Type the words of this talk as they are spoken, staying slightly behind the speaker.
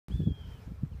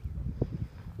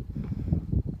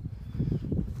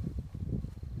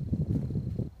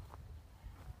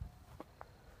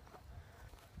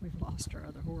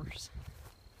horse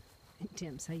in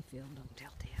Tim's hayfield. Don't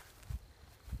tell Tim.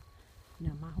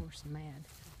 No, my horse is mad.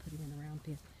 Put him in the round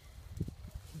pen.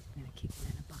 He's gonna kick him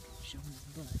in a bucket and show him his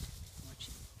butt. Watch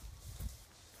him.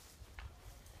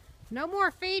 No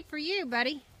more feed for you,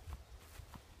 buddy.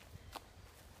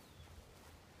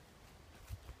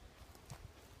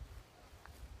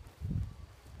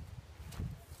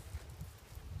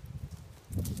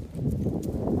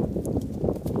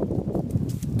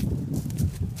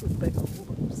 Big old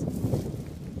horse.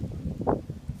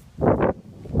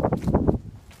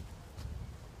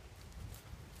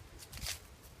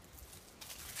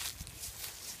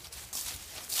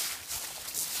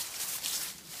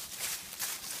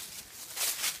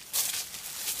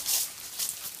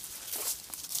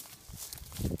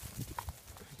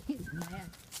 He's mad.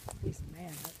 He's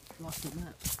mad. I locked him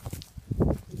up.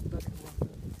 He's bucking locked up.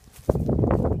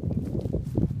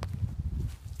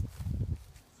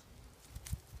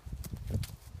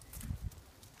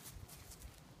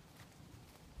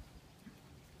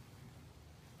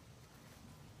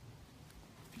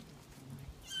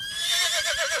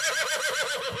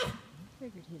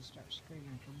 Figured he'd start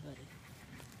screaming for Buddy.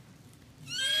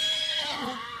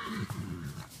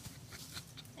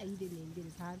 Hey, he didn't even get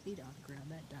his hind feet off the ground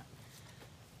that time.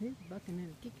 He's bucking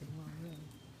and kicking already.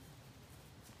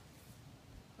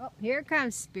 Oh, here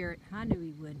comes Spirit. I knew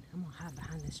he would. I'm gonna hide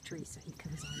behind this tree so he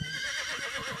comes on in.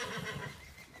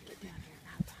 Get down here and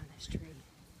hide behind this tree.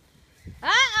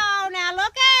 Uh-oh, now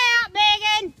look out,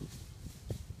 biggin'!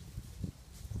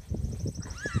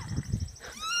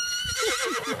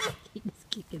 He's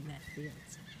kicking that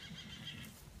fence.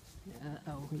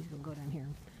 Uh-oh, he's gonna go down here.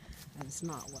 That's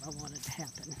not what I wanted to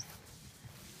happen.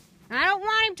 I don't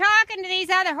want him talking to these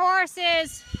other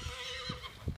horses.